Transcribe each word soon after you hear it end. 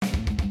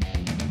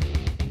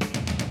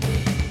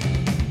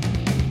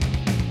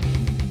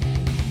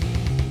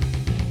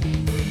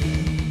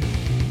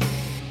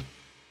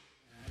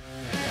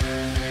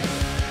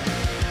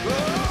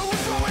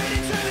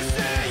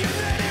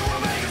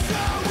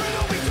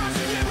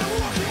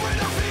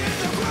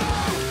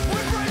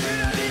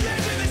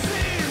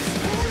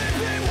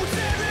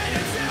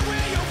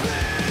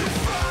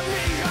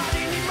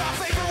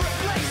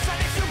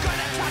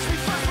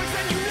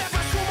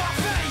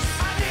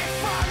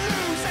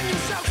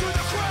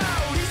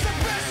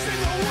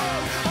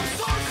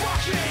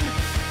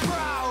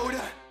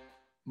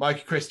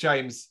Mike, Chris,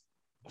 James,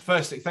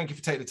 firstly, thank you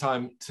for taking the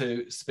time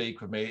to speak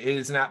with me. It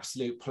is an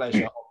absolute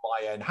pleasure on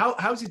my end.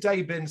 How's your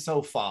day been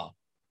so far?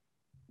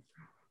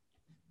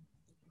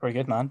 Pretty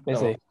good, man.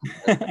 Busy.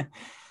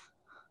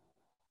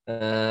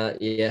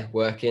 Yeah,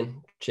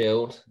 working,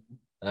 chilled.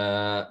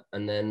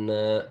 And then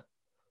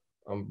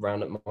I'm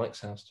round at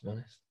Mike's house, to be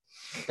honest.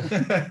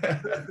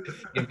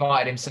 He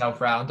invited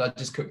himself round. I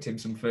just cooked him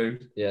some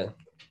food. Yeah.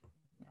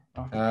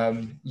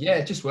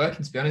 Yeah, just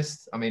working, to be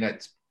honest. I mean,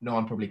 no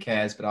one probably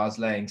cares, but I was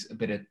laying a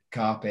bit of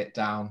carpet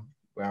down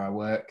where I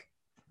work.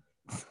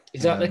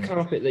 Is that the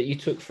carpet that you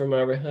took from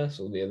our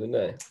rehearsal the other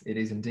day? It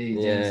is indeed.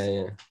 Yeah, yes.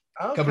 yeah.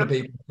 Okay. A couple of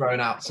people have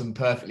thrown out some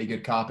perfectly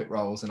good carpet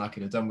rolls, and I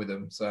could have done with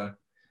them. So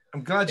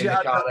I'm glad you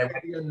had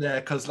that in there,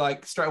 because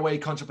like straight away you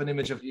conjure up an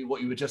image of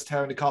what you were just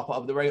tearing the carpet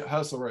out of the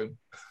rehearsal room.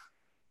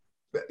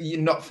 But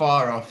you're not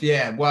far off,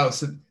 yeah. Well,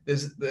 so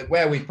there's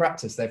where we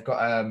practice. They've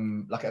got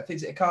like I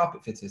think it's a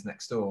carpet fitters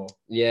next door.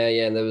 Yeah,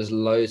 and there was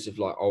loads of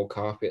like old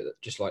carpet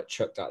that just like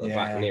chucked out the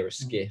back near a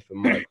skiff, and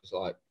Mike was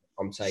like,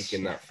 "I'm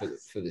taking that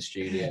for the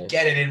studio."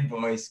 Get it in,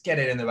 boys. Get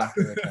it in the back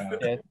of the car.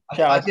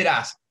 Yeah. I did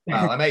ask.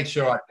 Well, I made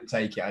sure I could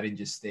take it. I didn't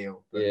just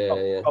steal. But...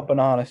 Yeah. Got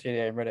Banana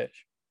Studio in Redditch.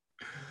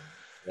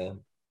 Yeah.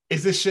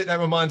 Is this shit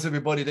that reminds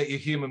everybody that you're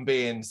human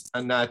beings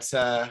and that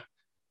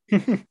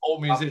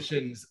all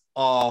musicians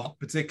are,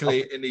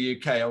 particularly in the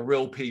UK, are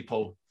real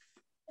people?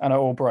 And are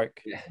all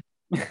broke. Yeah.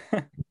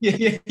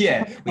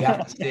 Yeah. We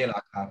have to steal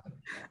our carpet.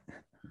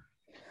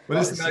 Well,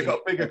 listen, I've got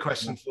a bigger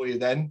question for you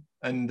then,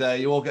 and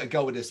you all get a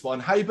go with this one.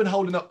 How you been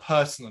holding up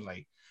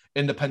personally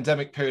in the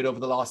pandemic period over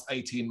the last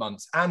 18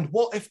 months? And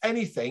what, if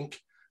anything,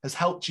 has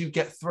helped you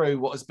get through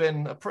what has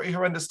been a pretty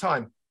horrendous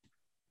time?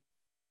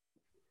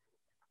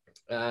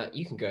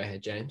 You can go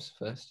ahead, James,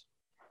 first.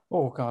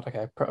 Oh, God,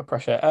 okay.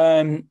 Pressure.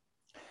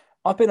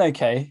 I've been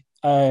okay.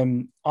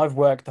 I've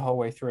worked the whole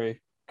way through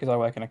because I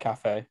work in a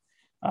cafe.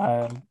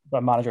 I'm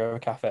a manager of a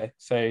cafe.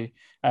 So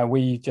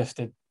we just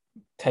did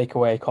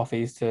takeaway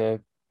coffees to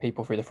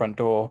people through the front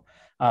door.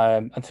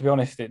 And to be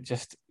honest, it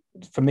just,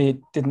 for me, it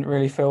didn't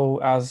really feel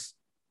as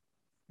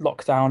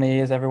lockdown-y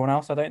as everyone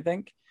else, I don't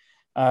think.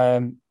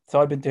 So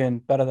I've been doing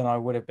better than I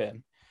would have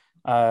been.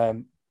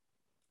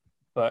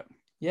 But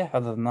yeah,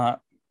 other than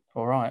that,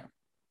 all right.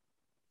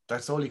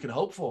 That's all you can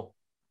hope for.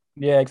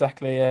 Yeah,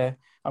 exactly. Yeah,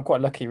 I'm quite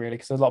lucky really,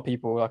 because there's a lot of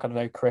people, like I don't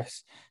know,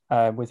 Chris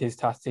with his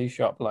tattoo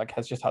shop, like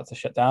has just had to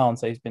shut down,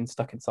 so he's been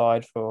stuck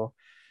inside for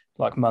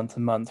like months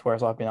and months,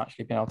 whereas I've been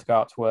actually been able to go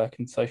out to work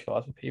and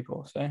socialize with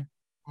people. So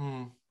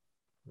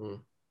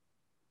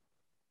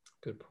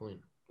Good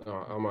point. All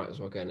right, I might as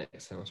well go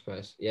next time, I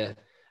suppose. Yeah.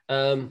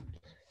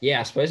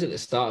 I suppose at the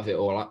start of it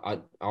all,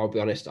 I'll be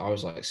honest, I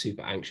was like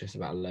super anxious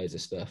about loads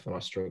of stuff, and I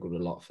struggled a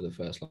lot for the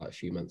first like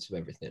few months of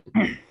everything.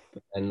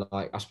 And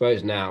like I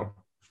suppose now,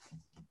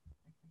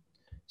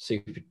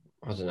 I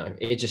don't know.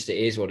 It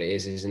is what it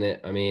is, isn't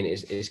it? I mean,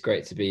 it's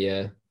great to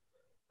be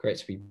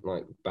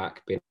like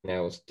back, being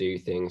able to do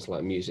things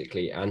like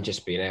musically, and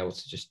just being able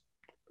to just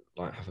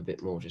like have a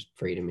bit more just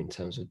freedom in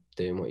terms of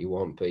doing what you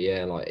want. But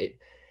yeah, like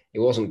it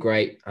wasn't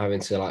great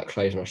having to like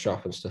close my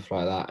shop and stuff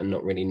like that, and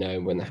not really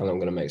knowing when the hell I'm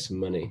going to make some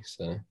money.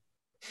 So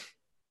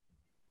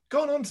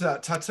going on to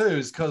that,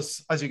 tattoos,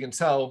 because as you can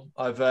tell,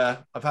 I've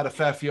had a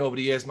fair few over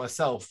the years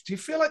myself. Do you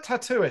feel like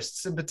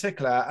tattooists in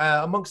particular,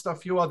 amongst a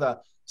few other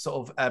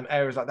sort of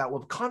areas like that,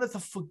 were kind of the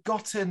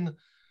forgotten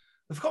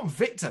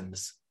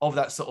victims of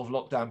that sort of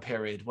lockdown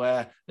period,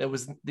 where there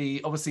was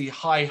the obviously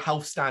high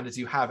health standards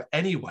you have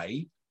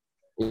anyway,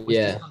 was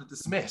just kind of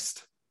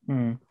dismissed?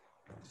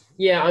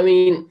 Yeah, I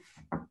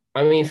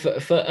mean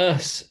for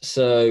us,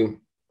 so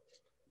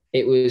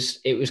it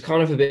was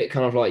kind of a bit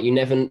kind of like you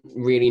never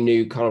really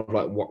knew kind of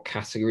like what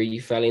category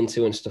you fell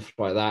into and stuff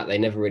like that. They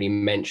never really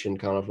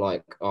mentioned kind of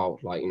like, oh,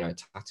 like, you know,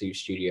 tattoo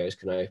studios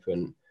can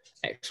open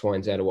X, Y,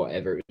 and Z or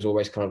whatever. It was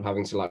always kind of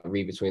having to like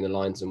read between the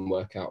lines and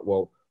work out,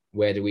 well,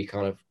 where do we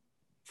kind of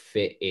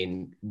fit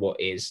in what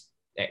is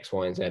X,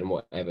 Y, and Z and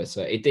whatever.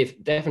 So it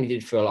definitely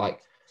did feel like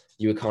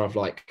you were kind of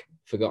like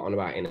forgotten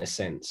about in a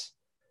sense.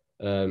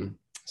 So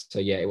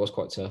yeah, it was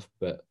quite tough,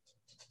 but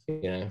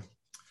you know,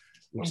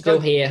 I'm still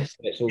here, so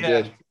it's all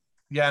good.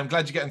 Yeah, I'm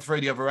glad you're getting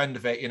through the other end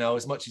of it, you know,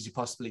 as much as you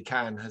possibly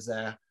can. As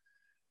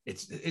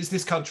it's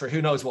this country,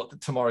 who knows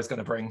what tomorrow's going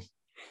to bring.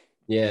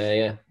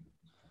 Yeah.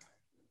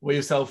 With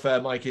yourself,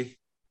 Mikey?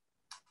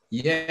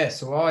 Yeah,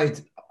 so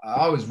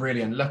I was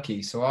really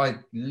unlucky. So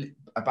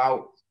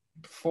about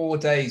 4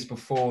 days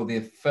before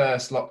the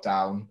first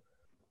lockdown,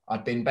 I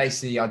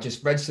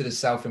just registered as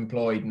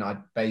self-employed, and I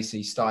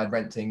basically started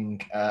renting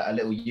a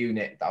little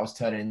unit that I was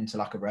turning into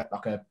like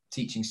a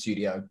teaching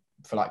studio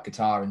for like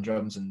guitar and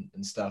drums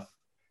and stuff.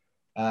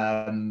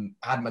 I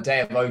had my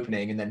day of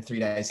opening, and then 3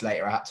 days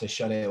later I had to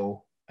shut it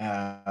all. So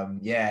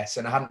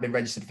I hadn't been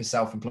registered for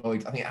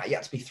self-employed. I think you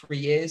had to be 3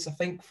 years, I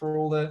think, for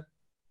all the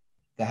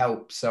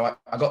help. So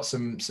I got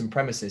some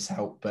premises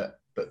help, but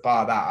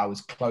bar that, I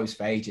was closed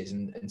for ages,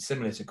 and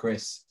similar to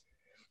Chris,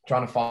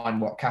 trying to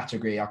find what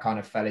category I kind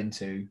of fell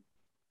into.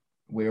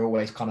 We're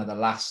always kind of the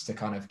last to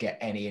kind of get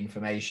any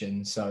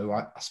information. So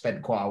I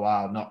spent quite a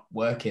while not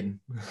working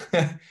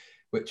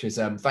which was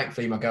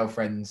thankfully my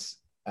girlfriend's.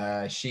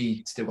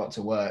 She still got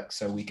to work,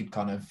 so we could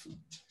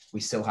we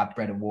still had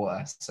bread and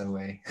water, so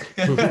we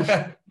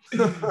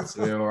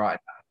so we were all right.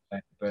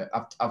 But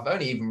I've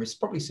only even, it's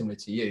probably similar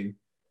to you.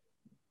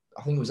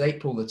 I think it was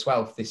April the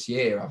 12th this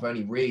year. I've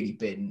only really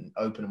been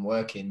open and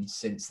working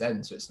since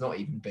then. So it's not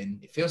even been,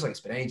 it feels like it's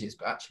been ages,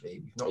 but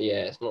actually we've not,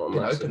 it's not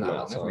been open that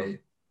long, have we?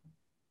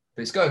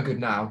 But it's going good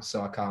now,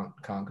 so I can't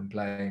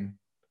complain.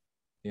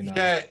 You know?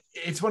 Yeah,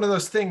 it's one of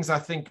those things, I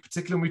think,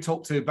 particularly when we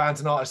talk to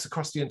bands and artists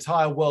across the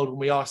entire world, when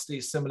we ask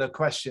these similar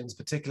questions,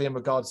 particularly in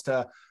regards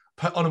to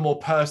on a more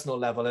personal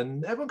level.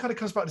 And everyone kind of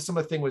comes back to some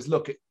of the thing was,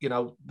 look, you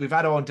know, we've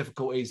had our own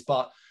difficulties,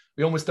 but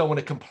we almost don't want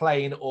to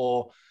complain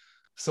or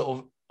sort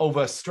of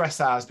over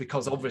stress ours,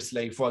 because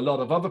obviously for a lot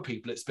of other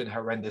people, it's been a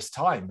horrendous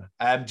time.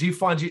 Do you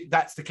find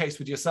that's the case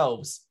with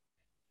yourselves?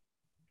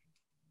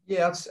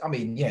 Yeah, I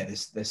mean, yeah,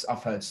 this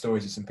I've heard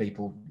stories of some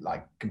people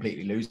like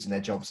completely losing their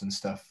jobs and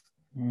stuff.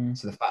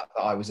 So the fact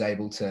that I was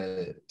able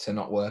to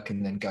not work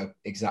and then go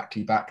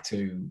exactly back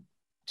to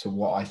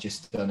what I've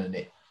just done and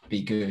it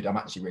be good, I'm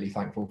actually really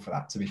thankful for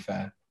that, to be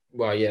fair.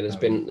 Well, yeah, there's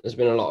been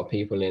a lot of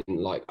people in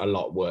like a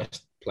lot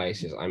worse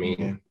places. I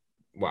mean,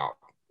 wow,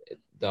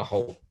 the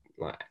whole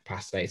like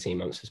past 18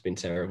 months has been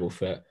terrible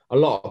for a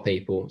lot of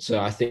people. So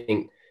I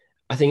think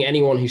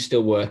anyone who's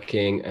still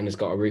working and has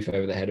got a roof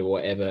over their head or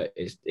whatever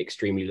is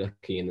extremely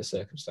lucky in the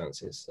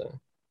circumstances. So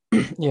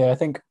yeah, I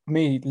think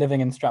me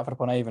living in Stratford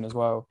upon Avon as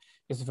well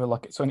is, I feel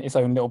like it's in its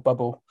own little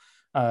bubble,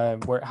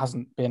 where it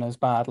hasn't been as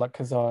bad. Like,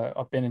 because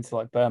I've been into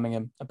like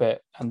Birmingham a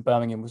bit, and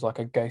Birmingham was like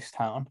a ghost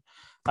town,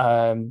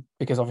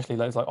 because obviously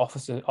there's like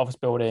office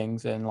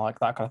buildings and like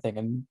that kind of thing,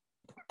 and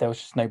there was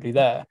just nobody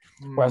there.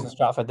 Whereas in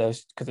Stratford,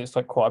 there's, because it's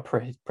like quite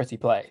a pretty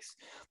place,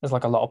 there's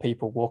like a lot of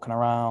people walking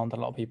around, a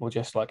lot of people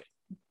just like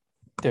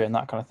doing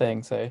that kind of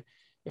thing. So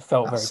it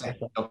felt very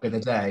different. Up in the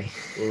day.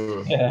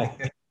 Yeah.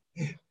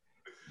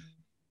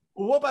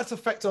 Well, what about its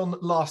effect on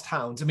Last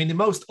Hounds? I mean, the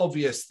most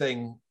obvious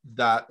thing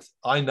that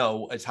I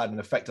know it's had an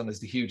effect on is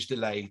the huge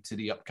delay to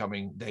the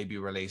upcoming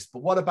debut release.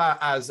 But what about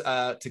as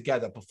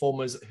together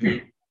performers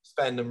who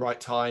spend and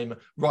write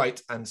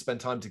and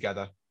spend time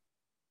together?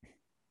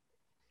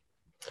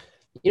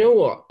 You know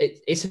what?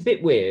 It's a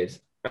bit weird.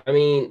 I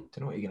mean,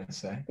 don't know what you're gonna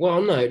say.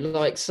 Well, no,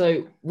 like,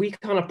 so we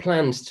kind of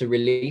planned to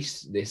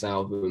release this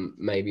album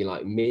maybe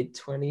like mid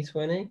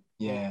 2020.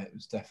 Yeah, it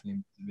was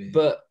definitely.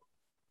 But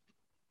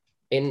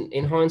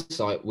in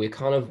hindsight, we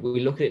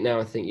look at it now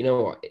and think, you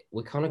know what,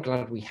 we're kind of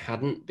glad we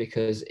hadn't,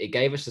 because it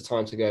gave us the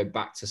time to go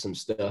back to some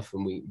stuff,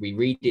 and we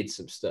redid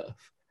some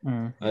stuff,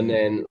 and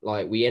then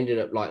like we ended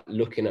up like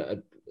looking at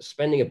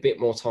spending a bit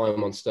more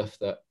time on stuff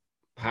that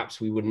perhaps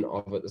we wouldn't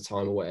have at the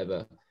time or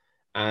whatever.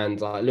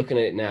 And like looking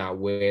at it now,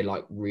 we're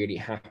like really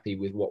happy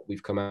with what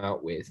we've come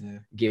out with,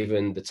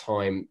 given the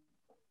time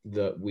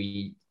that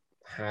we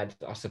had,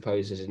 I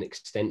suppose, as an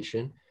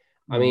extension.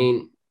 I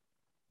mean,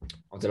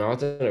 I don't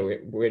know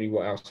really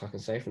what else I can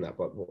say from that,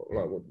 but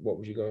what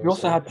would you go? You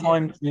also had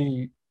time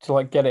to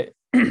like get it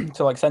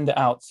to like send it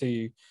out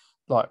to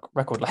like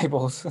record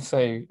labels,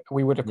 so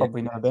we would have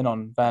probably never been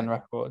on Van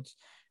Records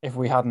if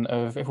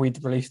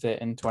we'd released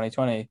it in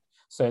 2020.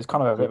 So it's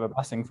kind of a bit of a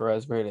blessing for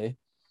us, really.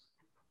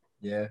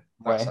 Yeah,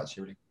 that's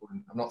actually really cool.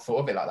 I've not thought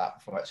of it like that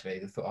before, actually,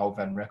 the whole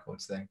Ven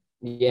Records thing.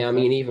 Yeah, I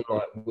mean, even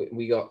like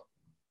we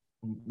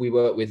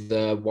worked with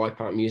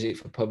Wipeout Music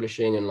for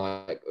publishing, and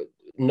like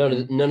none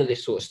of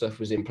this sort of stuff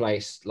was in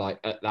place like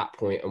at that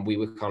point, and we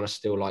were kind of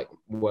still like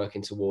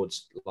working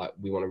towards like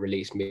we want to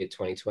release mid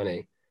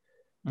 2020.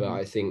 But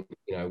I think,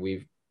 you know,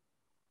 we've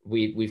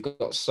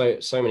got so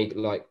many,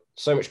 like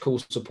so much cool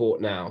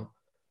support now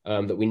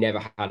that we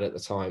never had at the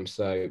time.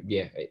 So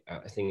yeah,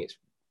 I think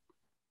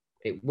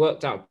it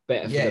worked out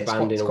better for the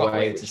band in a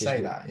way,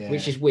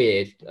 which is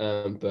weird.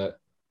 But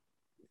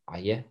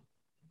yeah.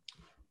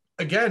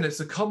 Again, it's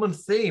a common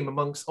theme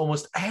amongst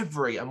almost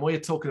every, and we're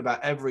talking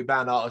about every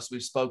band artist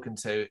we've spoken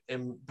to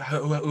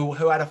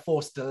who had a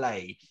forced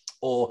delay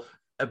or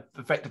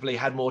effectively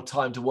had more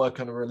time to work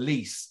on a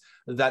release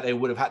that they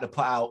would have had to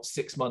put out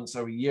 6 months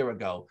or a year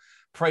ago,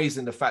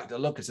 praising the fact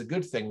that, look, it's a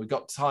good thing. We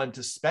got time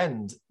to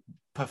spend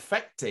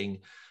perfecting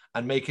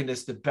and making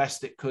this the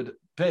best it could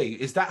be.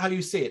 Is that how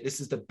you see it? This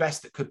is the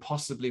best it could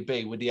possibly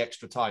be with the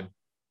extra time.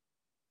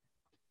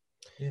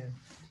 Yeah.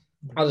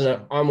 I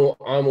don't know.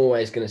 I'm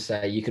always going to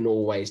say you can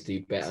always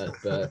do better,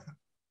 but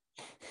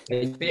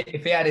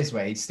if he had his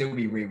way, he'd still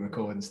be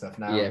re-recording stuff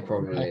now. Yeah,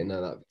 probably.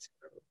 No, that'd be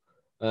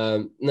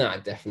terrible. No,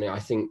 definitely.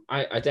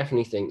 I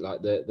definitely think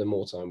like the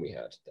more time we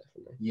had,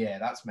 definitely. Yeah,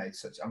 that's made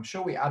such. I'm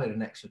sure we added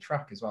an extra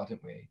track as well,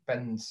 didn't we?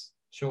 Ben's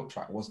short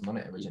track wasn't on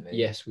it originally.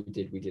 Yes, we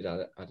did. We did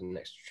add an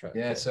extra track.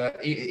 Yeah, so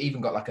it even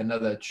got like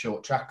another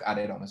short track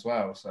added on as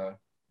well. So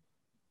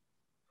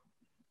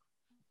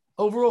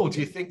overall,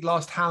 do you think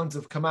Last Hounds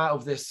have come out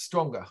of this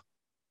stronger?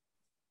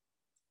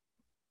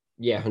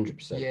 Yeah,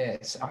 100%. Yeah,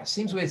 it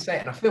seems weird to say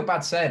it, and I feel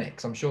bad saying it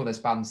because I'm sure there's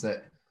bands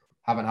that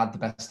haven't had the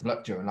best of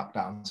luck during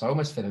lockdown. So I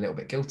almost feel a little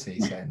bit guilty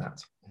saying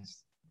that.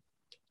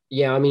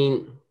 Yeah, I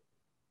mean,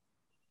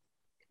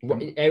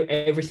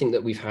 Everything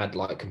that we've had,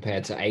 like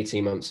compared to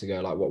 18 months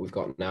ago, like what we've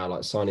got now,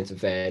 like signing to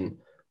Ven,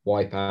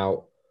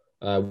 Wipeout,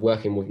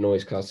 working with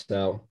Noise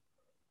Cartel,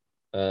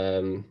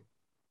 working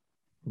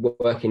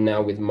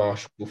now with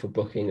Marshall for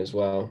booking as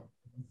well.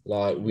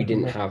 Like we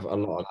didn't have a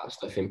lot of that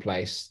stuff in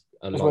place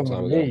a long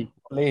time ago.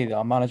 Lee,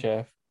 our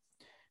manager,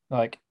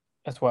 like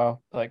as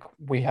well. Like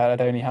we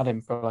had only had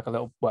him for like a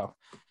little, well,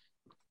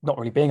 not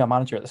really being our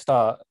manager at the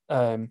start,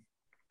 and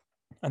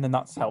then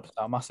that's helped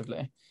out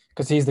massively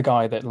because he's the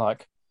guy that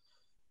like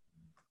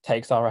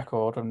takes our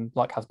record and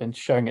like has been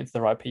showing it to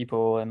the right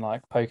people and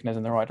like poking us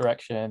in the right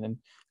direction, and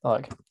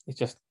like it's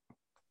just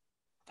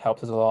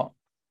helped us a lot.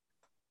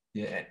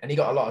 Yeah, and he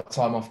got a lot of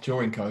time off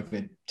during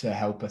COVID to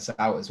help us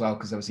out as well,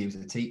 because obviously he was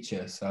a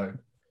teacher. So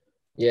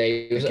yeah,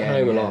 he was at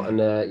home a lot, and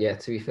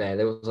to be fair,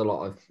 there was a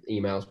lot of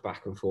emails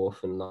back and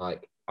forth, and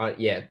like,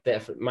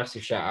 definitely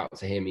massive shout out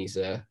to him. He's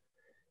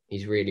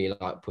really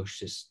like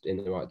pushed us in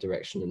the right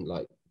direction and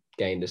like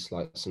gained us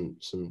like some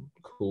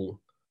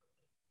cool.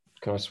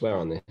 Can I swear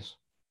on this?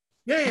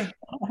 Yeah,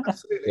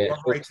 absolutely. Yeah,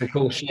 some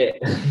cool shit.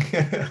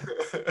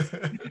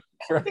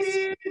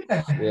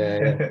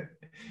 Yeah.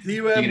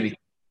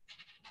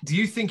 Do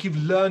you think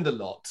you've learned a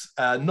lot,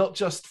 not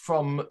just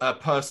from a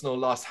personal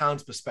Last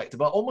Hounds perspective,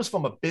 but almost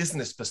from a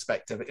business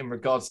perspective in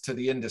regards to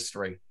the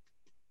industry?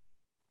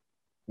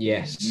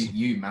 Yes.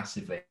 You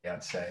massively,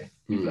 I'd say.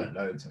 You've learned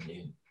loads, haven't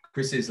you?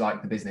 Chris is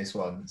like the business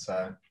one,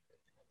 so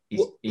he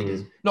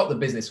does not the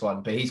business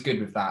one, but he's good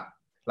with that.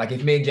 Like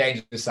if me and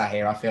James were sat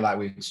here, I feel like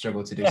we'd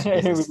struggle to do some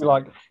business. We'd be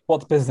like,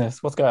 what's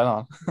business? What's going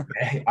on?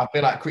 I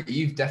feel like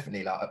you've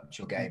definitely like upped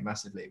your game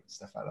massively with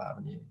stuff like that,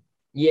 haven't you?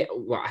 Yeah,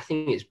 well, I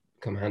think it's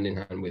come hand in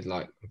hand with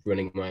like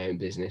running my own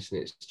business,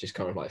 and it's just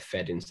kind of like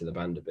fed into the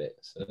band a bit.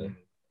 So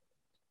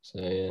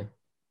yeah,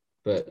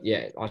 but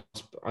yeah,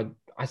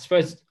 I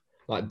suppose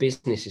like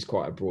business is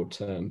quite a broad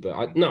term, but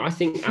I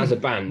think as a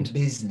band,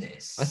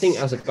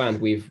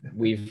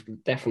 we've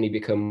definitely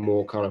become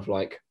more kind of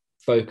like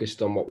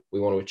focused on what we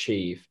want to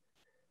achieve,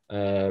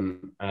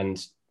 and I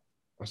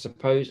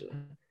suppose,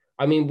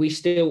 I mean, we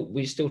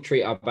still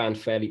treat our band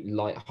fairly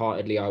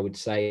lightheartedly, I would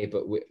say,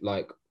 but we're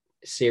like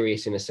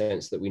serious in a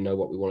sense that we know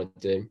what we want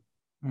to do.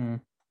 I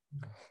don't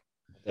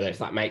know if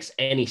that makes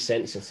any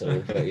sense at all,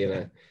 but you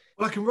know.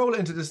 Well, I can roll it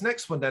into this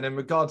next one then in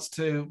regards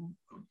to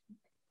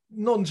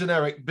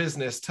non-generic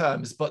business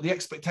terms, but the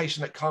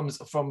expectation that comes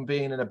from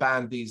being in a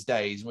band these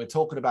days. And we're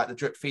talking about the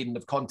drip feeding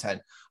of content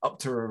up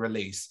to a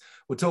release.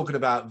 We're talking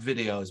about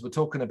videos. We're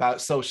talking about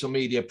social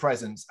media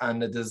presence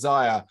and the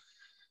desire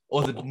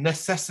or the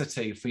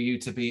necessity for you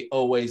to be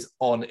always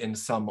on in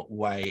some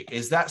way.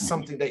 Is that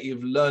something that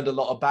you've learned a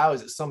lot about?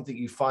 Is it something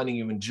you're finding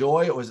you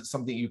enjoy, or is it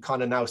something you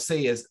kind of now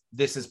see as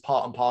this is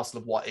part and parcel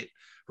of what it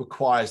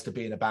requires to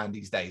be in a band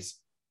these days?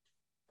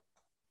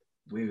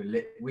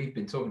 We've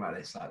been talking about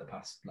this like the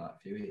past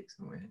few weeks,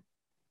 haven't we?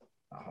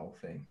 That whole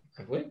thing.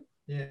 Have we?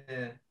 Yeah.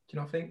 Do you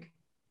not think?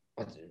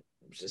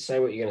 Say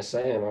what you're going to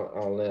say, and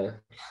I'll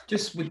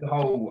just with the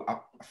whole. I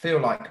feel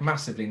like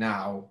massively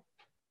now.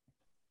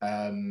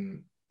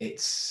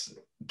 It's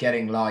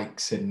getting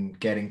likes and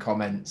getting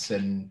comments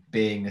and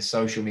being a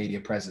social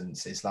media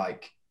presence is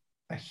like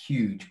a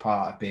huge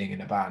part of being in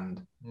a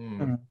band.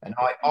 And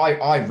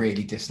I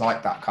really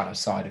dislike that kind of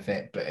side of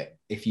it. But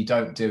if you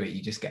don't do it,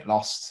 you just get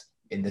lost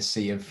in the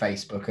sea of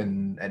Facebook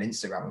and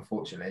Instagram,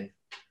 unfortunately.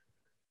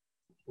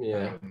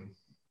 Yeah.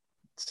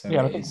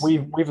 I think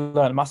we've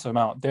learned a massive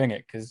amount doing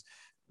it because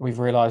we've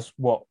realised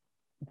what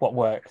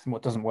works and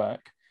what doesn't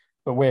work.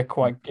 But we're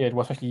quite good,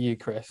 well, especially you,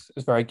 Chris,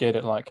 is very good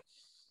at like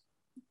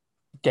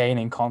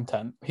gaining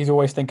content. He's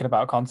always thinking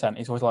about content.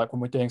 He's always like, when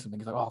we're doing something,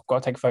 he's like, oh, I've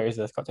got to take photos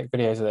of this, got to take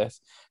videos of this.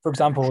 For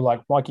example,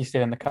 like Mikey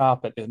stealing the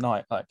carpet the other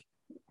night, like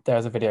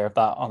there's a video of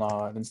that on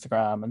our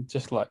Instagram, and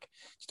just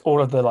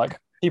all of the like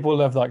people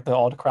love like the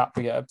odd crap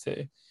we get up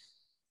to.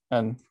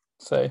 And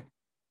so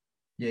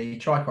yeah, you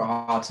try quite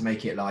hard to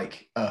make it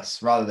like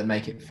us rather than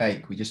make it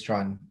fake. We just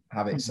try and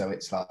have it so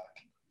it's like,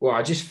 well,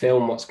 I just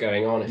film what's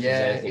going on.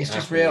 It's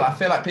just real. I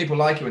feel like people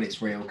like it when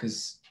it's real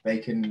because they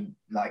can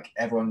like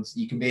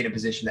you can be in a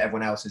position that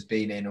everyone else has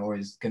been in or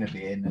is going to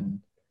be in, and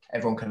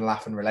everyone can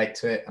laugh and relate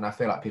to it. And I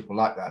feel like people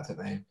like that, don't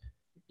they?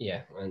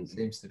 Yeah, and it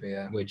seems to be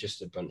we're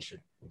just a bunch of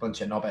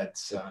knobheads.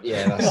 So.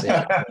 Yeah, that's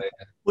it.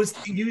 Well,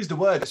 you use the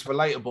word. It's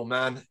relatable,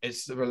 man.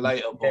 It's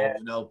relatable. Yeah.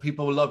 You know,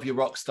 people love your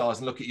rock stars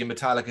and look at your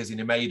Metallicas and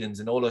your Maidens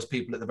and all those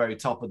people at the very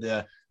top of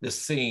the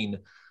scene,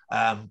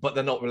 but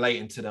they're not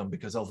relating to them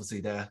because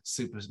obviously they're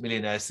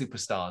millionaire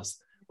superstars.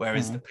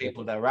 Whereas the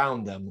people that are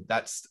around them,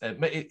 that's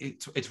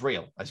it's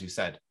real, as you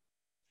said.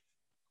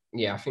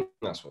 Yeah, I think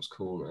that's what's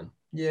cool, man.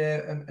 Yeah,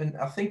 and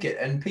I think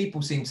and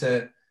people seem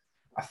to.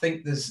 I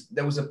think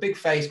there was a big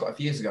phase quite a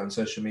few years ago on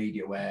social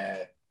media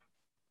where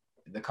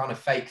the kind of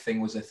fake thing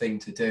was a thing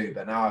to do,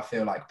 but now I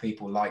feel like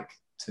people like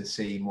to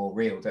see more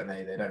real, don't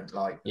they? They don't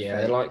like fake.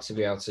 They like to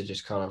be able to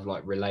just kind of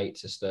like relate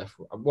to stuff.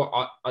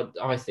 What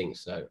I think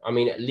so. I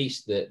mean, at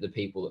least the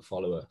people that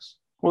follow us.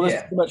 Well,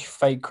 there's too much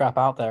fake crap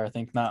out there, I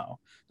think, now.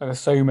 Like, there's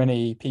so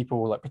many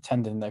people like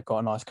pretending they've got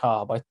a nice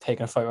car by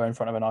taking a photo in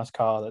front of a nice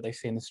car that they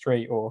see in the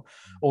street, or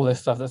all this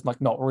stuff that's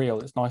like not real.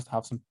 It's nice to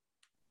have some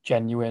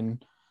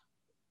genuine,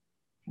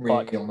 real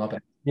like,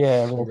 knobhead.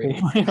 yeah,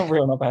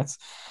 real knobheads.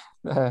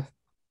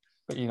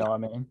 But you know what I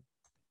mean.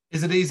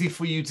 Is it easy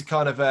for you to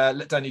kind of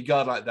let down your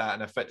guard like that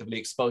and effectively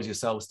expose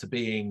yourselves to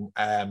being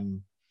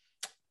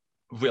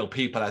real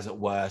people, as it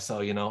were?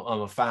 So, you know,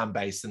 on a fan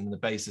base, and the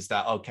basis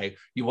that, okay,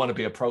 you want to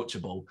be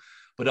approachable,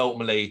 but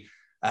ultimately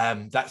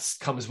that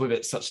comes with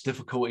it such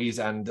difficulties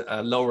and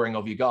lowering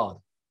of your guard.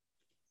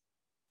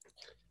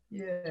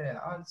 Yeah,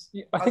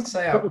 I think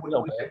say a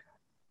little bit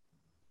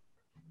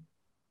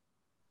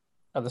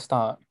at the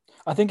start.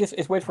 I think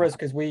it's weird for us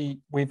because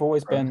we've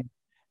always been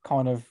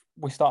kind of,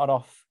 we started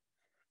off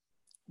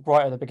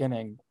right at the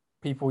beginning.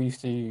 People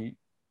used to,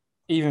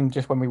 even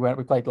just when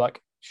we played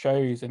like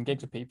shows and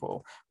gigs with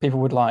people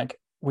would like,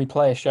 we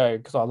play a show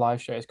because our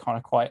live show is kind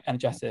of quite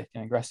energetic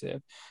and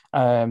aggressive.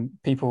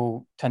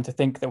 People tend to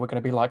think that we're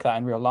going to be like that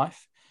in real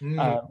life.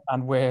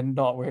 And we're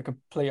not. We're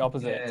complete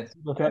opposite. Yeah,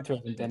 looking up to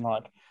us and being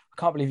like, I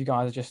can't believe you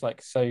guys are just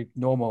like so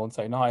normal and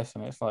so nice.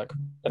 And it's like,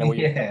 I don't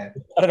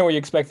know what you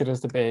expected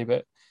us to be,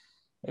 but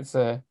it's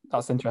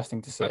that's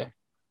interesting to see.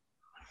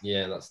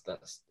 Yeah,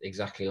 that's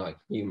exactly like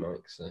you,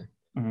 Mike. So,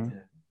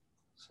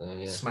 so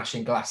yeah,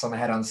 smashing glass on the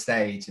head on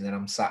stage, and then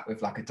I'm sat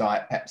with like a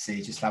Diet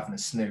Pepsi, just having a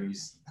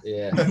snooze.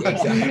 Yeah,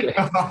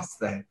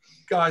 exactly.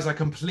 Guys, I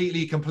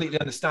completely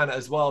understand it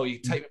as well. You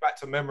take me back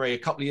to memory a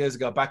couple of years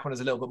ago, back when I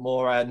was a little bit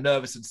more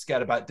nervous and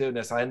scared about doing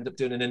this. I ended up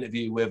doing an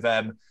interview with,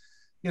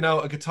 you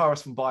know, a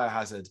guitarist from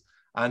Biohazard.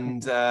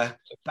 And that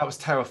was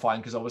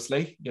terrifying because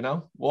obviously, you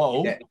know,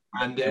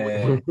 and it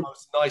was one of the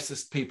most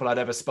nicest people I'd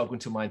ever spoken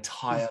to in my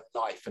entire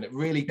life. And it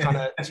really kind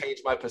of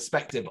changed my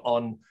perspective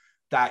on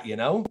that, you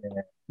know?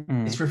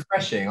 It's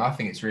refreshing. I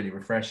think it's really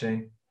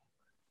refreshing.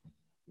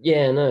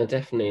 Yeah, no,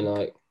 definitely.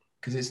 Like,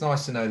 because it's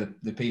nice to know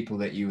the people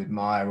that you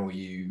admire or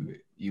you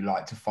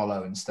like to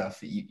follow and stuff.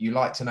 You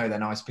like to know they're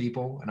nice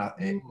people,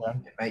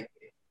 and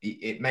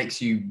it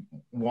makes you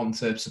want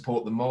to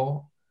support them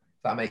more.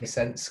 If that makes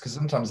sense. Because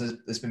sometimes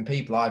there's been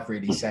people I've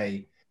really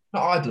say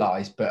not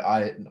idolized, but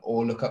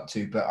or look up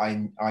to, but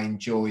I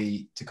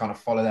enjoy to kind of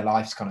follow their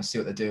lives, kind of see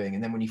what they're doing,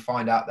 and then when you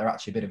find out they're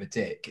actually a bit of a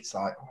dick, it's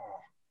like,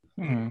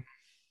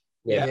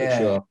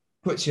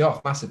 puts you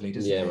off massively,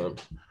 doesn't it? Man.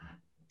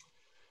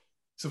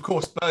 So, of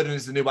course, Burden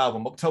is the new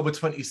album, October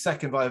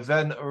 22nd by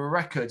Ven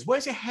Records.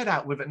 Where's your head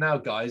at with it now,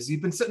 guys?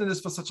 You've been sitting in this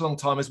for such a long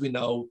time, as we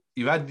know.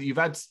 You've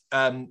had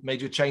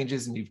major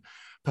changes and you've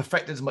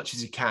perfected as much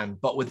as you can.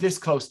 But with this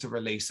close to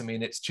release, I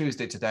mean, it's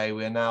Tuesday today.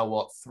 We are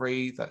now,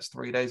 that's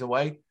 3 days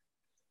away.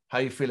 How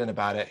are you feeling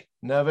about it?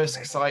 Nervous,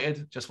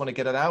 excited? Just want to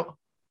get it out?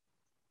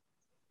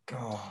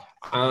 God,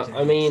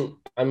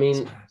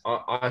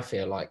 I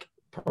feel like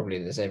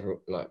probably there's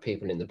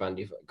people in the band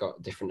who've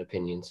got different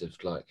opinions of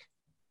like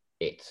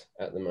it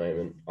at the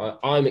moment.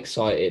 I'm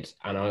excited,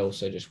 and I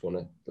also just want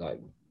to like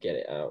get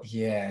it out.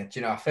 Yeah, do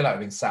you know, I feel like I've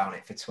been sat on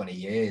it for 20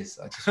 years.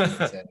 I just wanted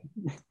to.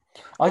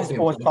 I just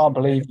always can't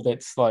believe that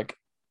it's like,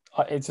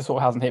 it just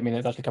sort of hasn't hit me that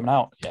it's actually coming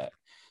out yet.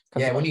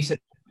 Yeah, when you said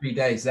 3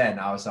 days, then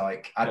I was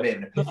like, I had a bit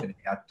of an epiphany.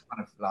 I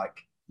kind of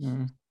like,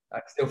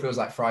 it still feels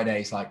like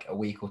Friday's like a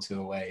week or two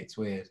away. It's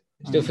weird.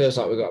 It still feels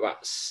like we've got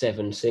about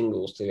 7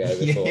 singles to go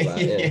before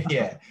that.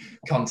 Yeah.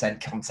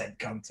 Content.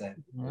 Yeah.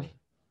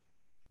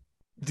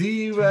 Do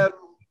you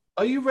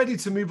are you ready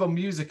to move on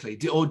musically,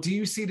 or do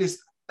you see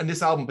this and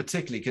this album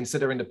particularly,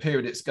 considering the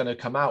period it's going to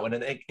come out and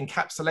an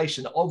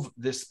encapsulation of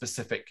this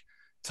specific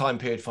time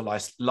period for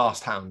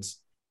Last Hounds?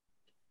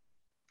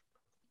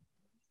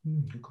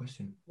 Good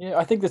question. Yeah,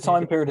 I think the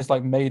time period has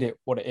like made it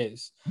what it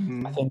is.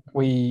 I think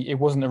it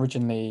wouldn't have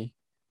originally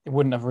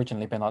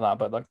been like that,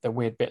 but like the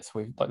weird bits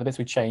the bits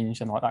we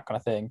changed and like that kind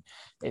of thing,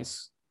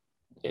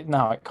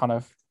 now it kind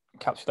of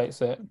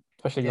encapsulates it,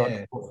 especially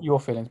like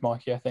your feelings,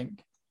 Mikey, I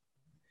think.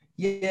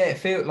 Yeah, it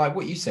feels like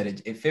what you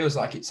said. It feels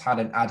like it's had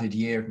an added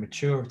year of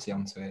maturity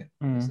onto it.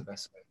 That's the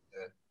best way to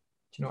do it.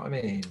 Do you know what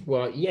I mean?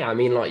 Well, yeah, I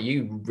mean, like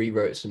you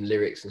rewrote some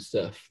lyrics and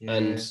stuff,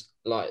 and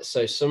like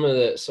so some of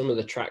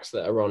the tracks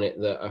that are on it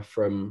that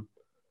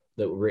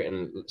were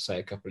written, say,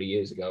 a couple of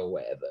years ago or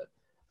whatever,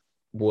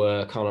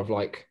 were kind of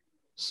like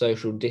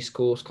social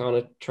discourse kind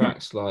of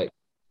tracks, like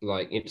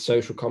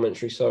social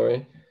commentary.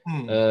 Sorry.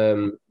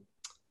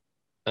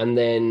 And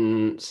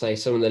then, say,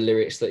 some of the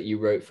lyrics that you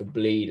wrote for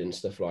Bleed and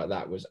stuff like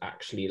that was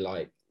actually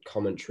like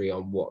commentary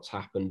on what's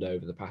happened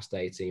over the past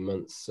 18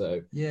 months.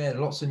 So yeah,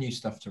 lots of new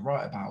stuff to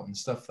write about and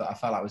stuff that I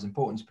felt like was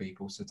important to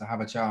people. So to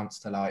have a chance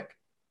to like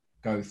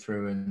go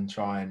through and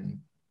try and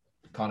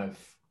kind of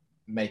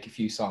make a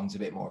few songs a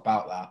bit more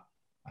about that,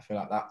 I feel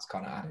like that's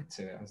kind of added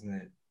to it,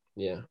 hasn't it?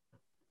 Yeah.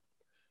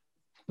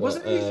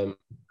 Wasn't it?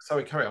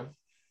 Sorry, carry on.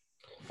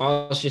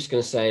 I was just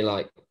going to say,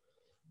 like,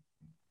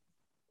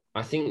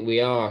 I think we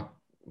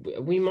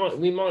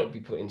might be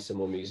putting some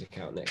more music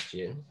out next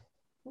year.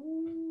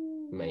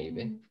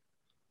 Maybe.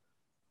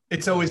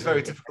 It's always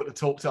very difficult to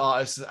talk to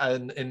artists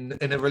and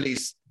in a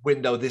release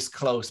window this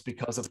close,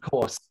 because of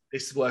course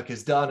this work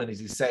is done, and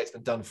as you say, it's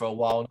been done for a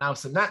while now.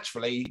 So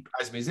naturally,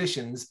 as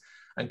musicians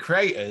and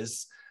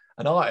creators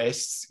and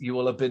artists, you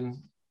will have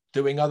been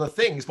doing other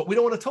things, but we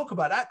don't want to talk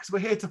about that because we're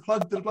here to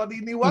plug the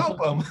bloody new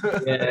album.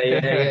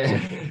 Yeah.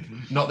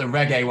 Not the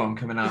reggae one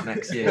coming out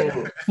next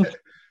year.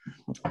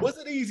 Was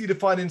it easy to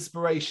find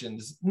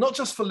inspirations, not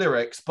just for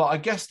lyrics, but I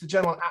guess the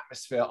general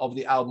atmosphere of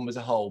the album as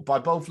a whole, by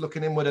both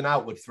looking inward and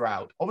outward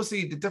throughout?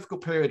 Obviously, the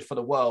difficult period for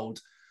the world,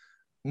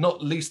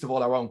 not least of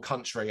all our own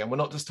country, and we're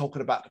not just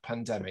talking about the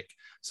pandemic.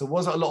 So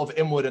was it a lot of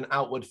inward and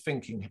outward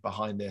thinking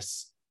behind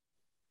this?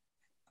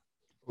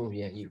 Oh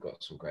yeah, you've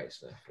got some great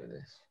stuff for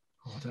this.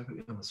 Oh, don't put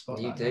me on the spot.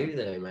 You like do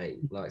that. though, mate.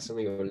 Like some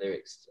of your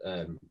lyrics,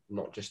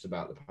 not just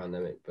about the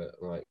pandemic, but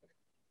like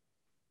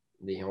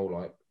the whole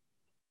like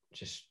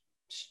just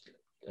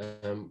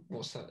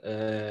what's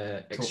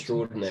that?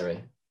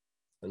 Extraordinary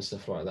and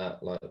stuff like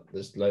that. Like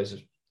there's loads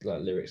of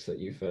like lyrics that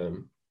you've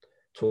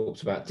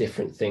talked about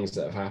different things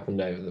that have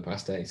happened over the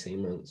past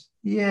 18 months.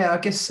 Yeah, I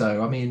guess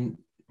so. I mean,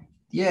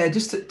 yeah,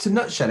 just to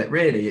nutshell it,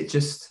 really, it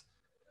just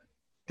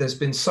there's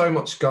been so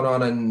much gone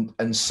on,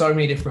 and so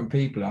many different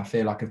people I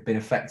feel like have been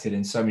affected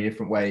in so many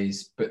different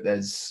ways, but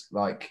there's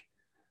like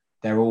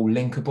they're all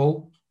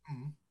linkable.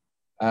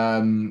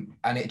 And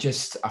it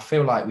just, I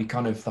feel like we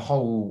kind of, the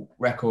whole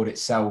record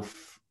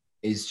itself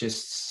is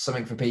just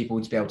something for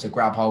people to be able to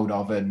grab hold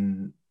of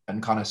and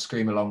kind of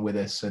scream along with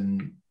us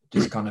and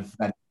just kind of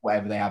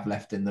whatever they have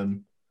left in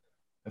them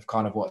of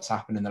kind of what's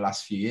happened in the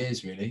last few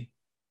years, really.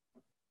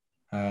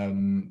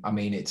 I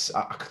mean,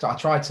 I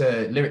tried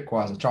to,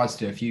 lyric-wise, I tried to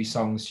do a few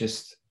songs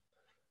just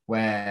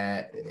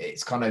where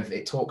it's kind of,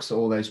 it talks to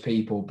all those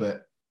people,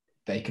 but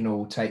they can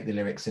all take the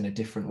lyrics in a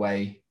different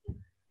way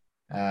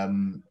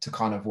to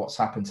kind of what's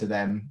happened to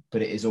them,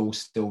 but it is all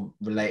still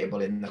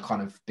relatable in the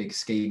kind of big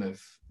scheme of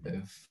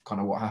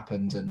kind of what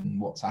happened and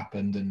what's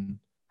happened. And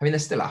I mean,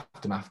 there's still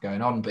aftermath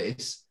going on, but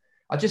it's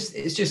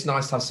just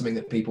nice to have something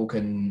that people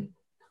can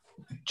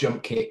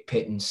jump, kick,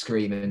 pit and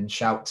scream and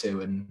shout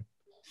to and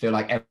feel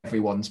like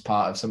everyone's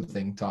part of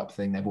something type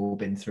thing. They've all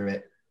been through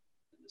it,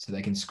 so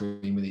they can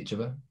scream with each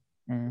other.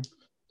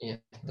 Yeah,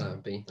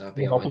 that'd be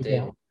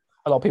ideal.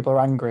 A lot of people are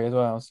angry as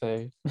well,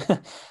 so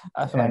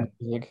that's angry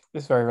music.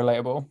 It's very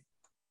relatable.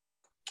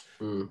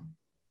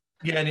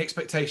 Yeah, and the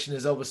expectation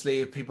is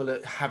obviously people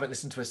that haven't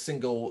listened to a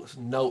single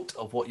note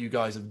of what you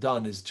guys have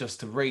done is just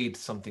to read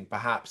something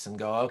perhaps and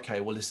go,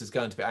 okay, well, this is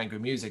going to be angry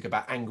music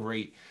about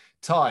angry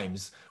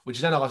times,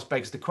 which then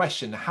begs the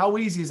question, how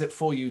easy is it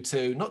for you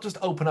to not just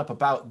open up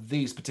about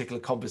these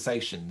particular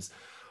conversations,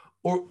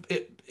 or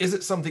is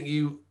it something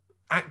you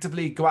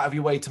actively go out of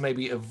your way to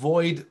maybe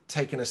avoid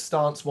taking a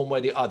stance one way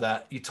or the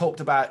other? You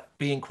talked about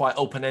being quite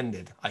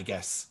open-ended, I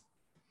guess.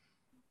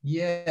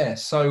 Yeah,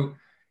 so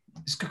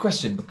it's a good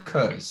question,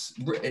 because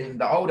in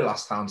the older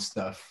Last Hounds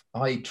stuff,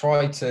 I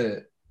tried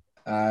to,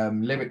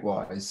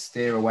 lyric-wise,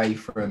 steer away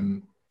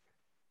from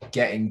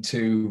getting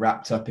too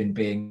wrapped up in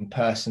being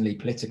personally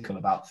political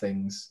about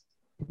things,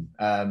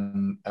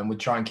 and would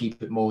try and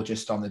keep it more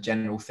just on the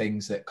general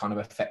things that kind of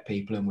affect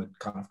people and would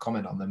kind of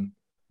comment on them.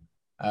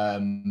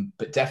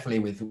 But definitely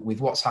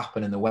with what's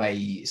happened and the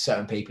way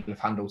certain people have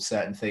handled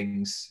certain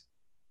things,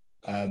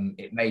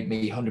 it made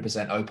me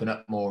 100% open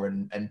up more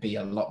and be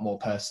a lot more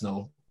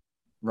personal,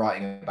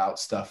 writing about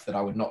stuff that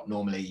I would not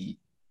normally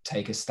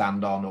take a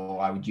stand on,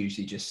 or I would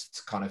usually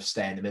just kind of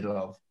stay in the middle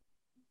of.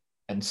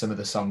 And some of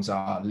the songs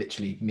are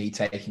literally me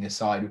taking a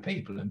side with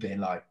people and being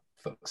like,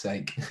 fuck's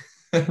sake,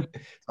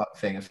 type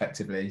thing,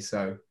 effectively.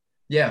 So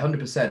yeah,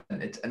 100%.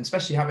 And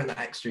especially having that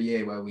extra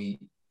year where we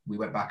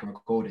went back and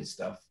recorded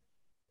stuff,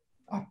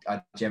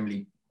 I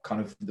generally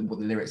kind of, the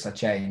lyrics I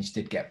changed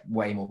did get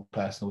way more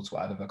personal to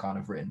what I've ever kind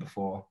of written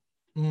before.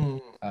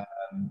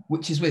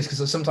 Which is weird,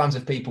 because sometimes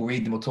if people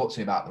read them or talk to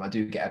me about them, I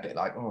do get a bit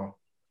like, oh,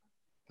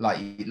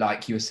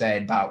 like you were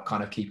saying about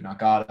kind of keeping our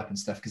guard up and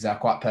stuff, because they're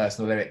quite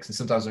personal lyrics. And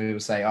sometimes when people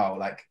say, oh,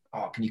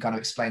 can you kind of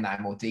explain that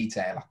in more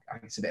detail?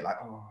 It's a bit like,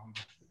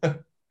 oh,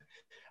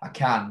 I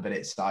can, but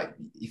it's like,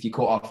 if you're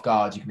caught off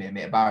guard, you can be a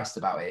bit embarrassed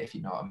about it, if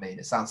you know what I mean.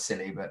 It sounds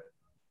silly, but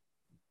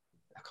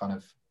I kind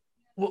of...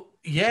 Well,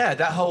 yeah,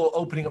 that whole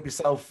opening up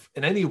yourself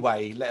in any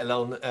way, let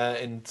alone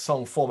in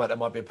song format that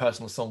might be a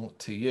personal song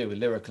to you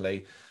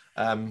lyrically,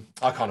 I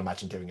can't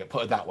imagine doing it,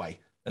 put it that way.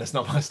 And it's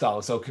not my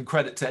style. So can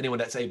credit to anyone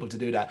that's able to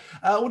do that.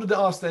 I wanted to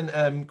ask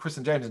then, Chris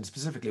and James, and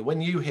specifically, when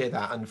you hear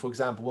that, and for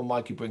example, when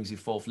Mikey brings you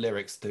forth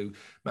lyrics to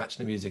match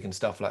the music and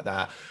stuff like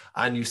that,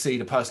 and you see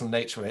the personal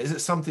nature of it, is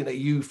it something that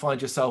you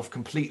find yourself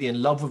completely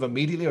in love with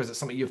immediately, or is it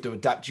something you have to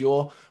adapt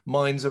your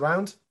minds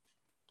around?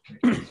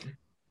 Do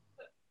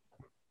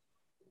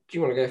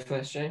you want to go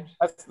first, James?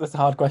 That's a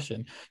hard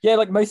question. Yeah,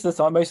 like most of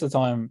the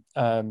time,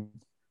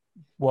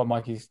 what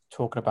Mikey's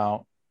talking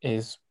about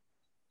is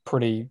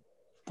pretty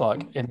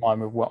like in line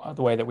with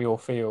the way that we all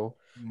feel.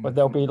 But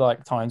there'll be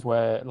like times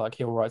where like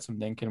he'll write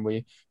something and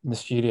we in the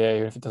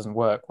studio, if it doesn't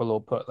work, we'll all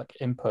put like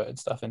input and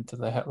stuff into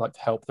to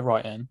help the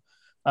writing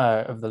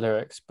of the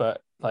lyrics.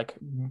 But like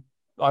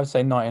I would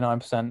say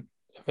 99%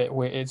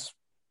 of it's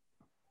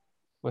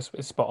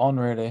spot on,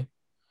 really.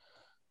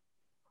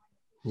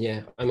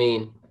 Yeah, I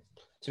mean,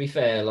 to be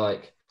fair,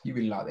 like You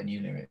really like the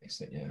new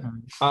lyrics, yeah.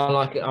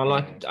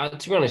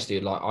 to be honest,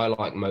 dude, like I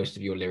like most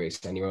of your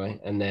lyrics anyway.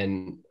 And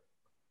then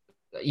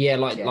yeah,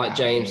 like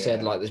James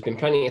said, like there's been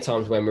plenty of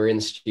times when we're in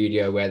the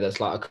studio where there's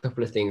like a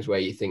couple of things where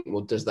you think,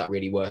 well, does that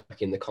really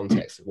work in the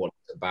context of what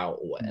it's about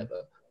or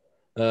whatever?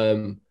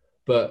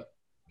 But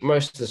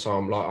most of the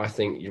time, like I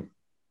think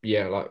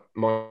like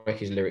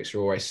Mikey's lyrics are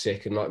always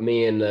sick, and like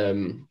me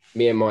and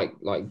Mike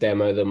like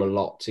demo them a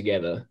lot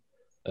together.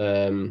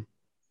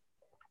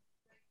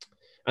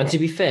 And to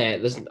be fair,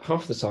 there's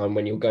half the time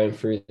when you're going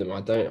through them,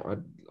 I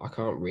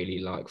can't really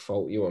like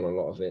fault you on a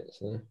lot of it.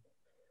 So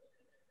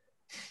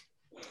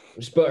I'm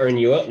just buttering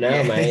you up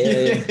now,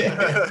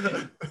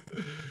 mate.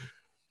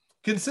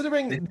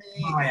 Considering the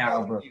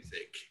album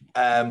music,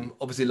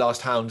 obviously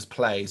Last Hounds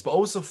plays, but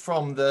also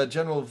from the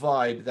general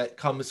vibe that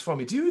comes from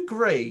you, do you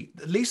agree,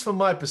 at least from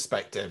my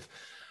perspective,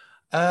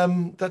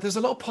 that there's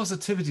a lot of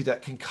positivity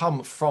that can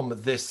come from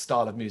this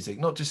style of music,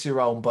 not just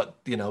your own, but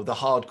the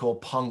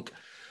hardcore punk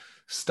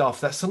stuff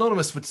that's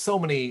synonymous with so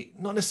many,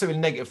 not necessarily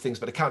negative things,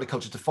 but the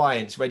counterculture,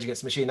 defiance, Rage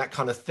Against the Machine, that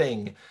kind of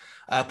thing.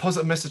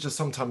 Positive message is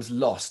sometimes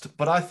lost,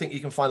 but I think you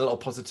can find a lot of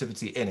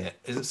positivity in it.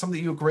 Is it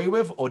something you agree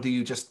with, or do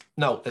you just,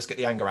 no, let's get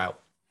the anger out?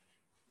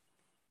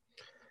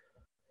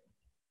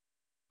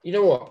 You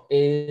know what?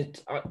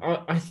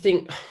 I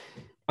think,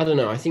 I don't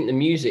know. I think the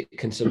music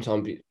can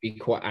sometimes be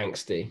quite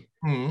angsty,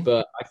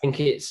 but I think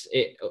it's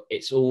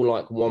all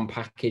like one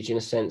package in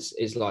a sense.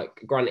 Is like,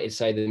 granted,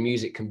 say the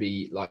music can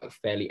be like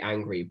fairly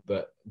angry,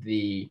 but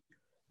the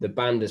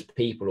band as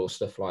people or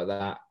stuff like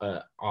that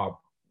are,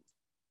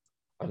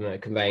 I don't know,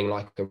 conveying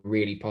like a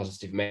really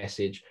positive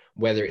message,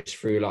 whether it's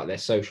through like their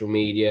social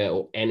media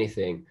or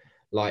anything.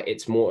 Like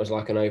it's more as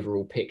like an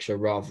overall picture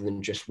rather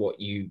than just what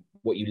you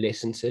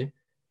listen to.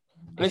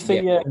 It's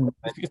the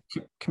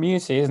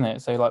community, isn't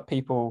it? So like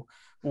people,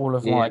 all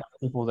of like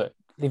people that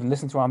even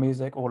listen to our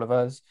music, all of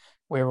us,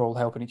 we're all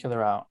helping each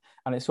other out,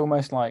 and it's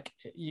almost like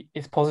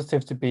it's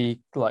positive to be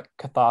like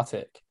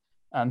cathartic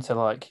and to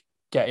like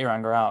get your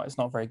anger out. It's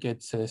not very good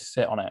to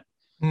sit on it.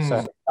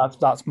 So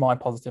that's my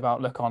positive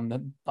outlook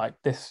on like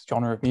this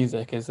genre of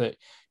music, is that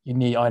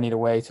I need a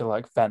way to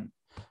like vent,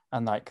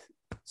 and like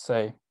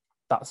so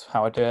that's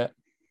how I do it.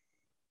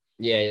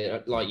 Yeah,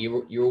 like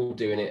you're all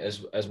doing it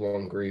as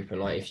one group, and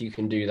like if you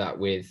can do that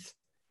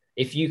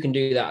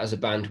as a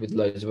band with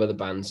loads of other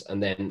bands,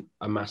 and then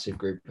a massive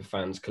group of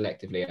fans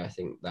collectively, I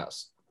think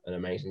that's an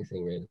amazing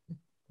thing, really.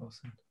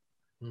 Awesome.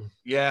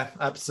 Yeah,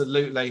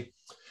 absolutely.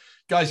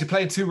 Guys, you're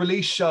playing 2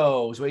 release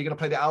shows where you're going to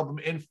play the album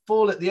in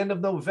full at the end of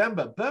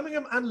November,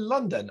 Birmingham and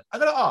London. I'm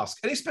going to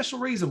ask, any special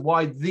reason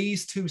why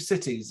these 2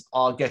 cities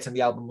are getting the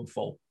album in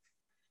full?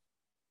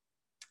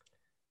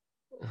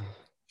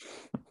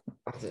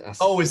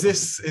 Is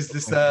this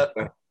I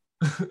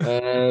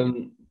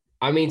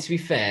mean, to be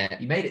fair,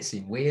 you made it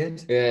seem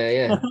weird.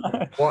 Yeah.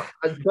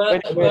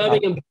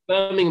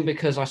 Birmingham,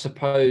 because I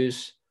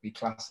suppose we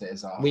class it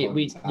as our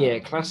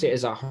class it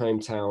as our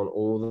hometown.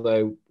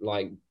 Although,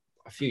 like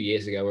a few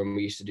years ago when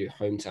we used to do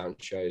hometown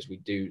shows, we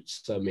do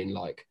some in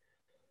like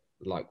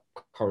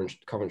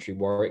Coventry,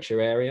 Warwickshire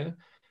area.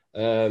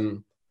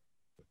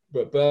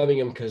 But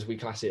Birmingham because we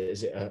class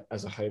it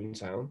as a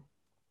hometown,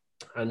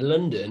 and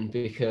London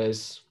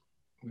because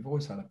we've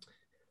always had a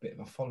bit of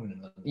a following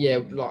in London. Yeah,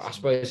 like I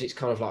suppose it's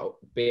kind of like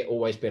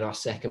always been our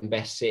second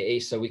best city.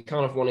 So we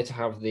kind of wanted to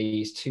have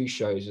these 2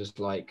 shows as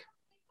like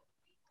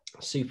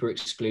super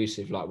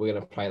exclusive. Like we're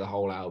going to play the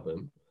whole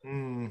album.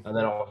 And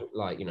then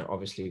like,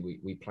 obviously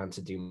we plan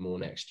to do more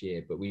next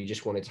year, but we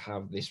just wanted to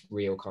have this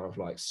real kind of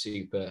like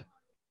super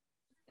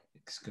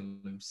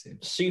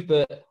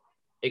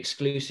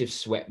exclusive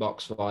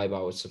sweatbox vibe,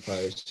 I would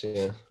suppose.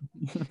 Yeah.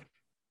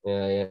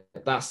 Yeah.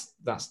 That's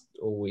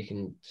all we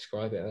can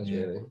describe it as,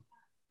 really.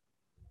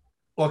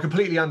 Well, I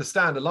completely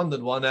understand the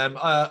London one.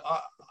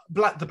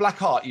 The Black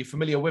Heart, you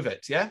familiar with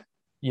it? Yeah.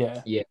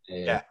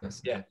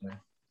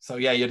 So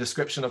yeah, your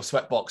description of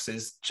Sweatbox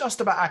is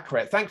just about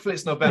accurate. Thankfully,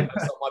 it's November,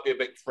 so it might be a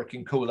bit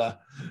freaking cooler.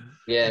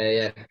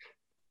 Yeah.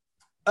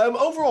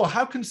 Overall,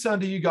 how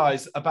concerned are you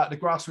guys about the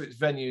grassroots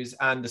venues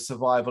and the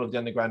survival of the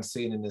underground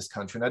scene in this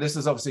country? Now, this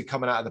is obviously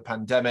coming out of the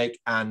pandemic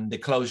and the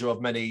closure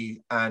of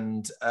many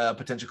and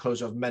potential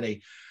closure of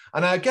many.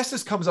 And I guess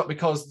this comes up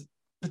because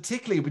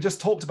particularly, we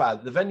just talked about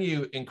it, the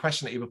venue in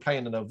question that you were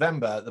playing in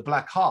November, the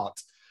Black Heart,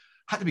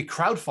 had to be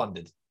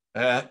crowdfunded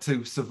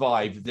to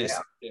survive this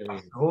period.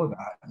 I saw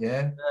that,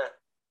 yeah.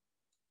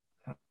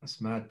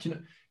 That's mad. Do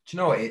you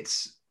know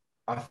what?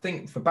 I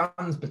think for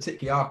bands,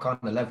 particularly our kind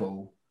of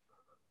level,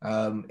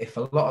 if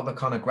a lot of the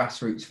kind of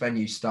grassroots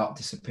venues start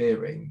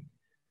disappearing,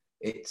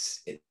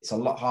 it's a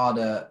lot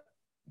harder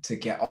to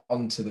get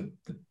onto the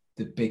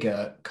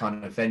bigger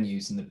kind of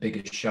venues and the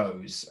bigger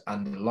shows,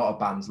 and a lot of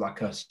bands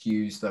like us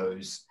use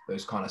those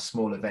kind of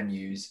smaller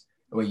venues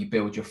where you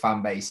build your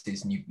fan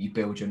bases and you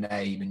build your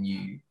name and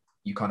you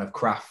kind of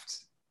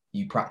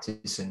you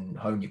practice and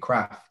hone your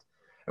craft.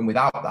 And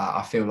without that,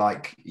 I feel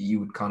like you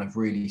would kind of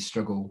really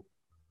struggle,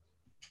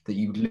 that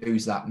you would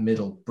lose that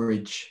middle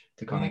bridge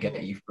to kind of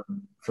get you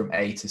from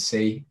A to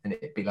C, and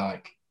it'd be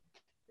like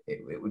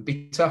it would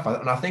be tough.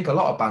 And I think a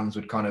lot of bands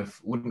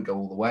wouldn't go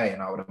all the way,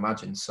 and I would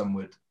imagine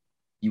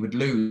you would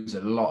lose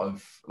a lot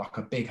of, like,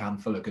 a big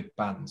handful of good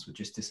bands would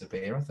just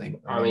disappear, I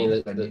think. I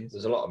mean,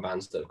 there's a lot of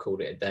bands that have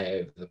called it a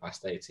day over the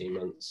past 18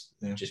 months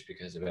just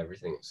because of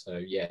everything. So,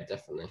 yeah,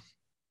 definitely.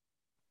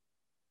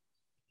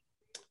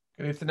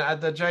 Anything to add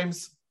there,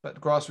 James, about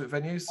the grassroots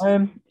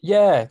venues?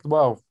 Yeah,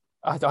 well,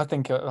 I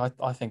think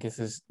this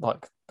is,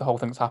 like, the whole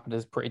thing that's happened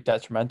is pretty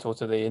detrimental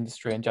to the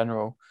industry in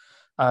general.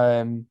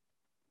 A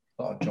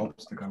lot of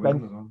jobs to go in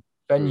as well.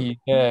 Venue,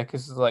 yeah,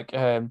 because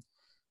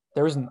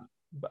there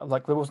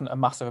wasn't a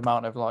massive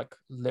amount of, like,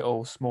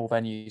 little small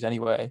venues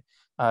anyway,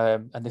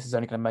 and this is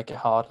only going to make it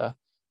harder,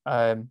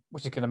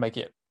 which is going to make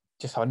it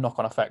just have a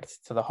knock-on effect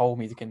to the whole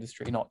music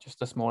industry, not just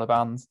the smaller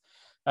bands.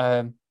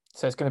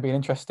 So it's going to be an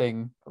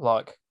interesting,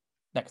 like,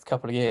 next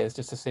couple of years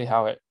just to see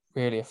how it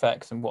really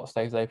affects and what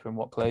stays open and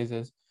what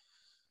closes.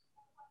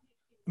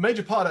 A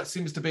major part of that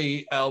seems to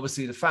be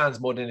obviously the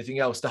fans more than anything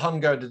else. The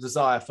hunger and the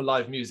desire for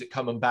live music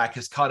coming back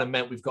has kind of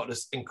meant we've got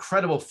this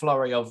incredible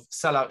flurry of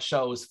sellout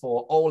shows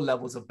for all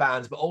levels of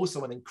bands, but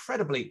also an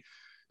incredibly,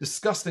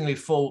 disgustingly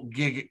full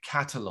gig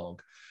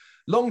catalogue.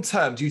 Long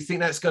term, do you think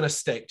that's going to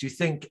stick? Do you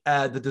think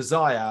the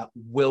desire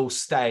will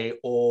stay,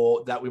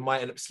 or that we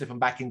might end up slipping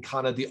back in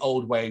kind of the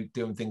old way of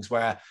doing things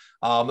where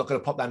I'm not going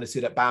to pop down to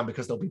see that band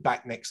because they'll be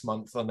back next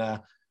month on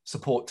a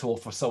support tour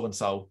for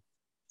so-and-so?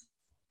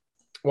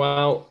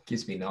 Well,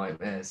 gives me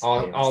nightmares.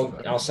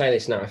 I'll say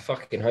this now. I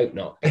fucking hope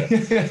not. But,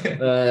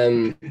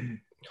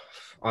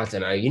 I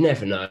don't know. You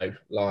never know.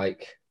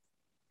 Like,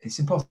 it's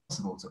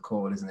impossible to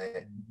call, isn't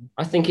it?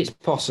 I think it's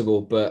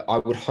possible, but I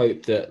would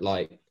hope that,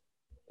 like,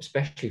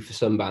 especially for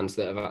some bands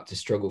that have had to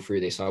struggle through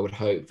this, I would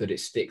hope that it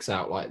sticks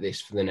out like this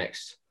for the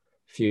next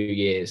few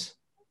years,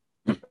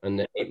 and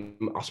that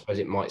I suppose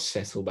it might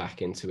settle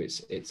back into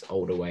its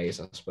older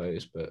ways, I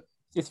suppose. But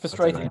it's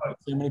frustrating.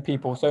 So many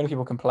people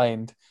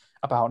complained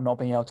about not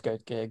being able to go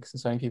to gigs, and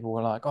so many people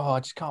were like, "Oh, I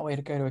just can't wait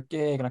to go to a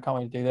gig, and I can't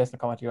wait to do this, and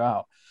I can't wait to go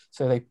out."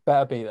 So they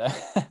better be there.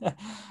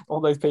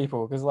 All those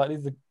people, because, like,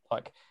 these are,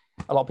 like,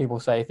 a lot of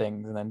people say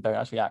things and then don't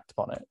actually act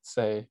upon it.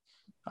 So,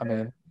 I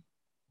mean,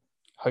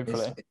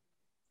 hopefully.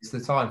 It's the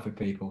time for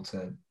people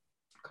to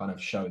kind of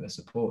show their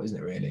support, isn't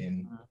it, really?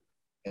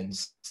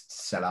 And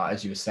sell out,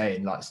 as you were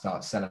saying, like,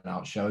 start selling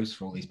out shows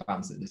for all these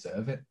bands that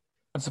deserve it.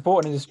 And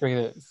support an industry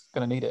that's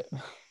going to need it.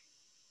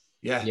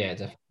 Yeah,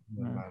 definitely.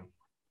 Yeah.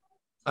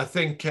 I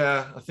think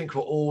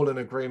we're all in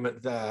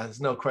agreement there.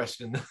 There's no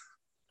question.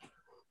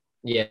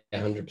 Yeah,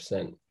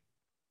 100%.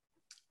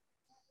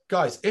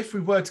 Guys, if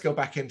we were to go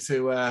back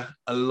into a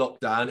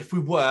lockdown, if we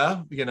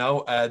were,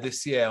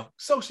 this year,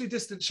 socially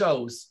distant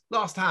shows,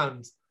 last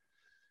Hounds,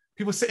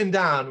 people sitting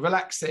down,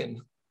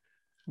 relaxing.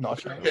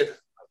 Not sure.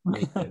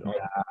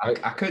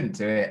 I couldn't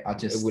do it.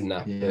 It wouldn't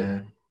happen.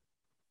 Yeah.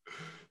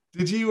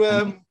 Did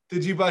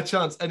you by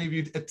chance, any of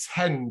you,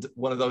 attend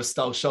one of those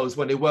style shows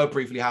when they were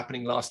briefly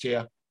happening last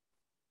year?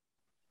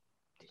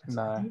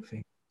 No. I don't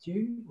think. Did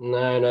you?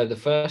 No. The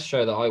first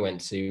show that I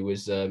went to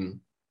was what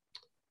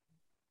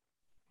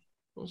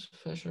was the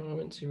first show I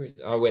went to?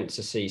 I went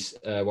to see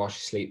While She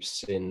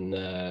Sleeps in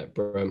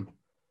Brum.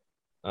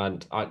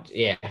 And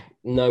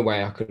no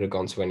way I could have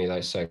gone to any of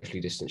those socially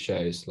distant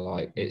shows.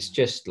 Like, it's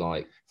just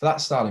like, for that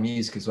style of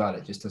music as well,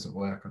 it just doesn't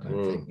work. I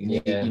don't think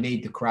you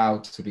need the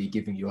crowd to be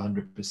giving you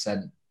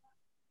 100%.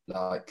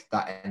 Like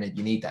that, and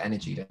you need that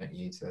energy, don't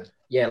you?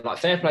 Like,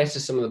 fair play to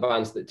some of the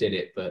bands that did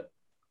it, but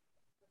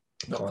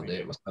I can't do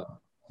it myself.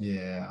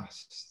 Yeah,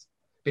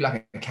 be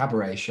like a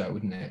cabaret show,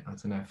 wouldn't it? I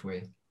don't know if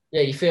we.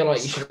 Yeah, you feel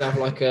like you should have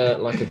like a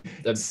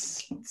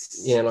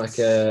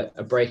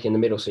break in the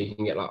middle so you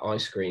can get, like,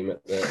 ice cream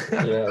at the. You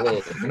know what I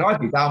mean? I mean,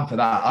 I'd be down for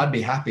that. I'd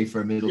be happy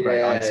for a middle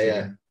break ice cream.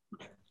 Yeah.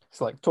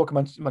 It's like, talk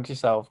amongst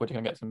yourselves. We're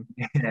going to get some.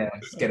 Yeah,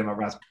 just get them a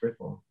raspberry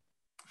ripple.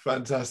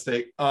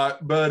 Fantastic.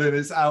 Burden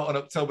is out on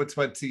October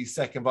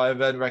 22nd via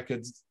Vern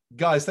Records.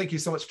 Guys, thank you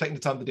so much for taking the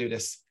time to do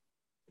this.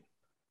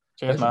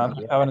 Cheers, man.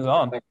 Having us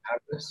on.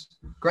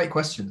 Great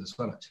questions as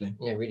well, actually.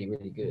 Yeah, really,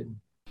 really good.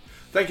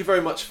 Thank you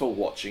very much for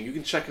watching. You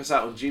can check us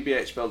out on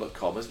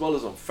gbhbl.com, as well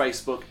as on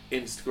Facebook,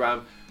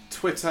 Instagram,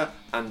 Twitter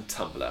and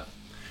Tumblr.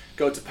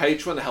 Go to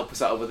Patreon to help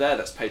us out over there.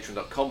 That's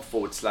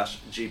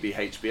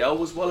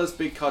patreon.com/GBHBL, as well as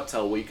Big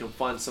Cartel, where you can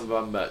find some of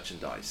our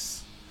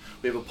merchandise.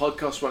 We have a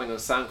podcast running on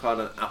SoundCloud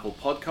and Apple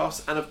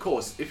Podcasts. And of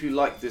course, if you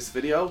like this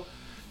video,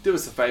 do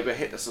us a favour,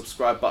 hit the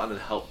subscribe button and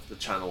help the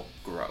channel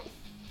grow.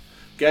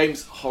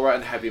 Games, horror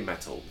and heavy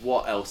metal.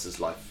 What else is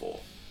life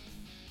for?